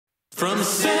From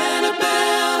Sanibel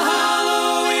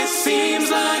Hollow, it seems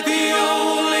like the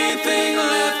only thing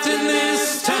left in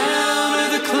this town are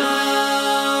the clouds.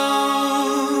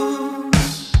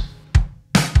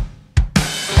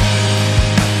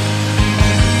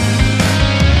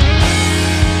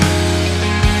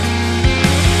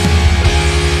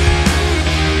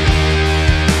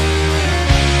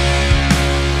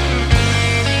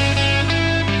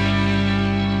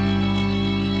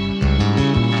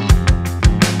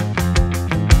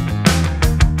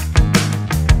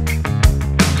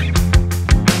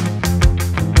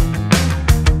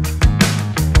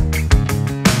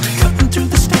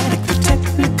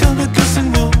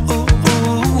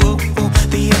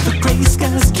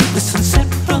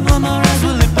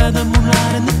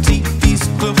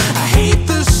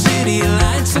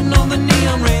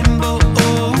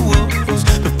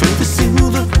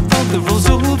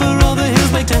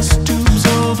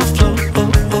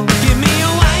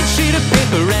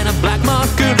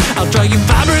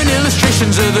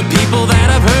 Of the people that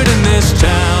I've heard in this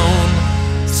town.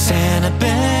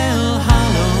 Sanibel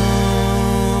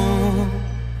Hollow.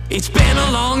 It's been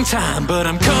a long time, but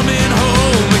I'm coming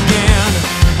home again.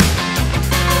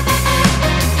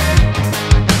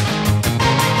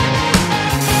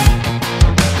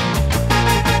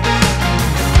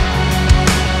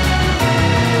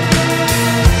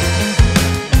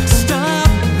 Stop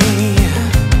me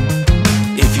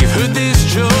if you've heard this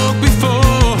joke before.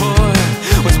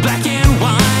 What's black and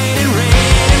white and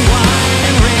red and white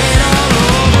and red all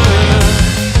over.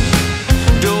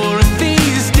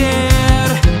 Dorothy's dead,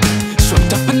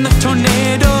 swept up in the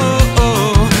tornado.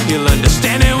 You'll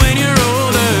understand it when you're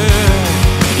older.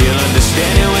 You'll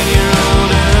understand it when you're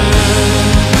older.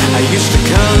 I used to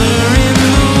color in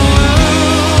the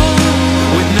world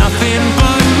with nothing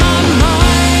but my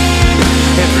mind.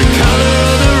 Every color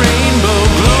of the rainbow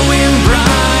glowing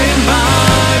bright and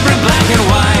vibrant, black and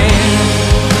white.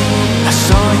 I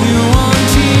saw you on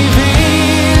TV,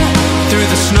 through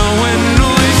the snow and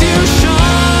noise you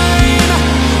shine.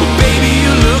 Well, baby,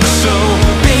 you look so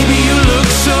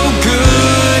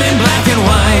good in black and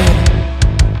white.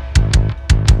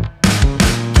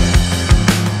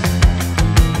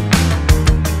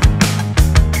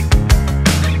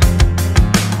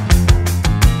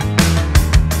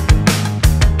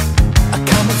 A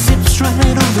comet zips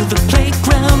right over the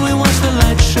playground. We watch the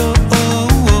light show.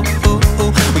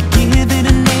 We give it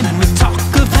a name and we talk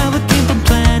of how it came from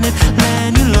planet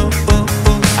Lanulo.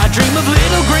 I dream of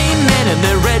little green men and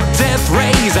their red death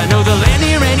rays. I know they'll land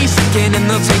here any second and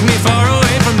they'll take me far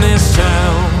away from this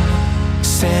town.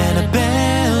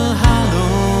 Sanibel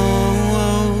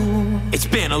Hollow. It's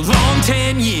been a long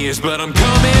 10 years, but I'm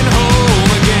coming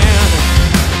home again.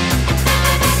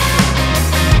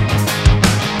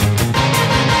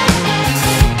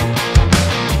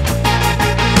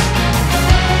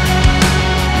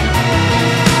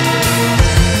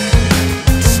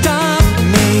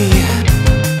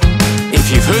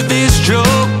 You've heard this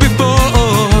joke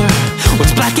before.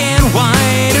 What's black and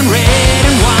white and red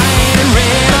and white and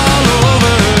red all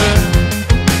over.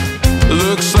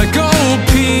 Looks like old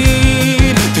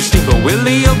Pete threw Steamboat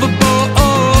Willie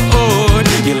overboard.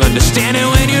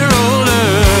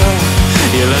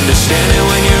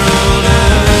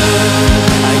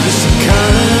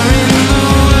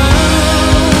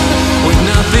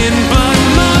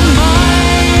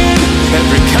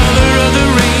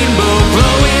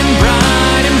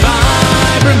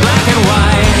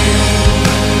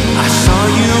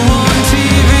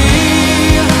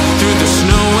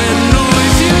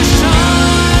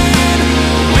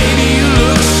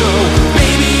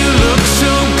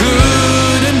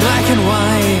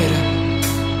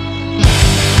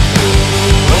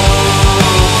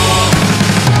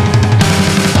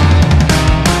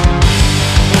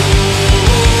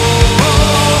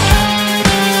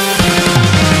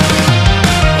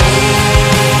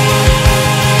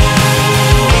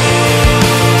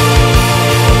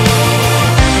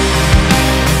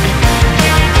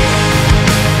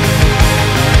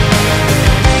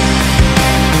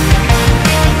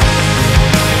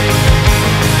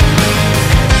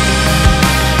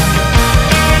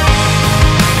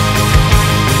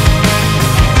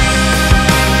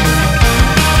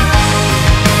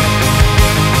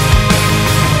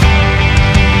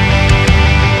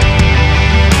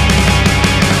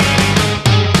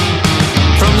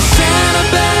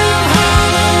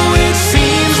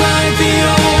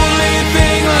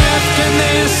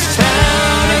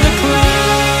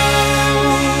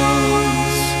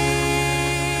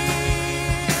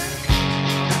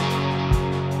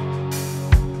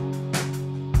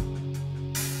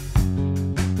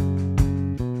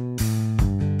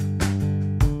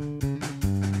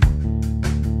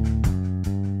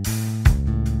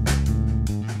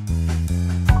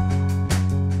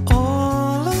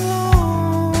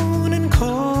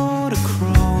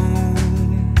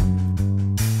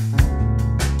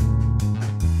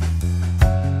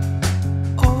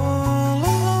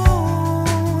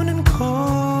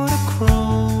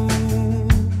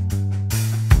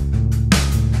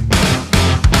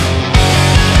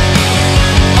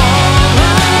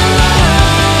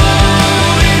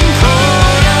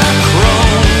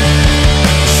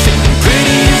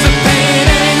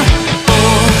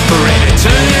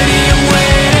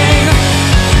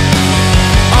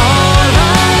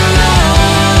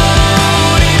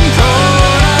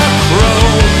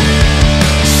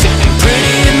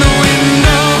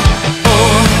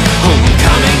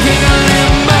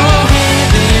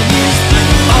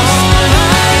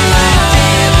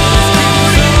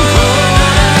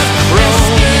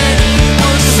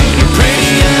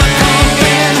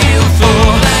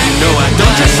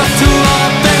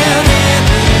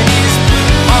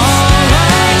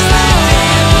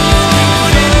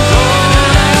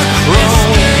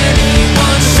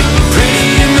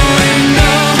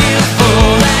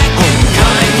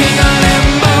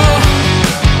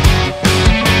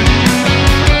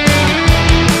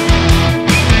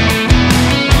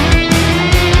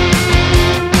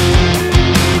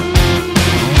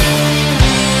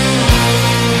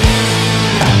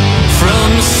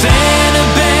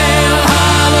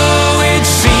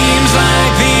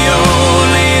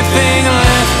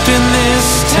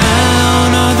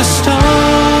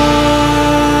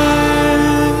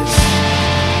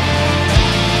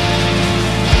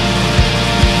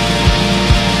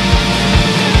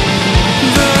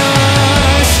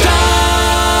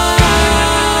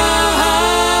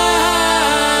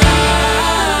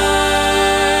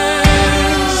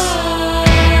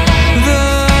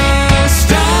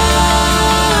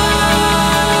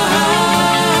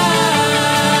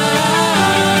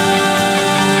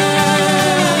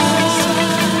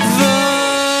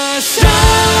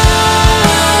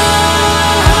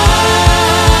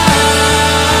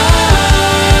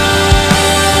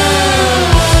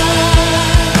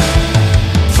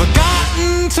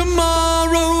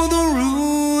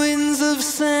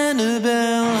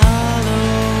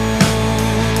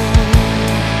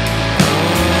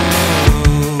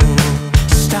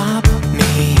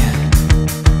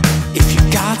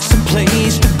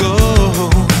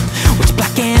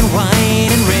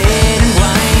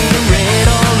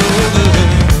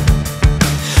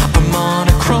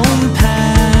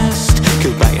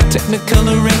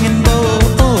 ringing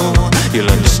bow. You'll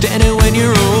understand it when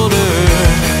you're older.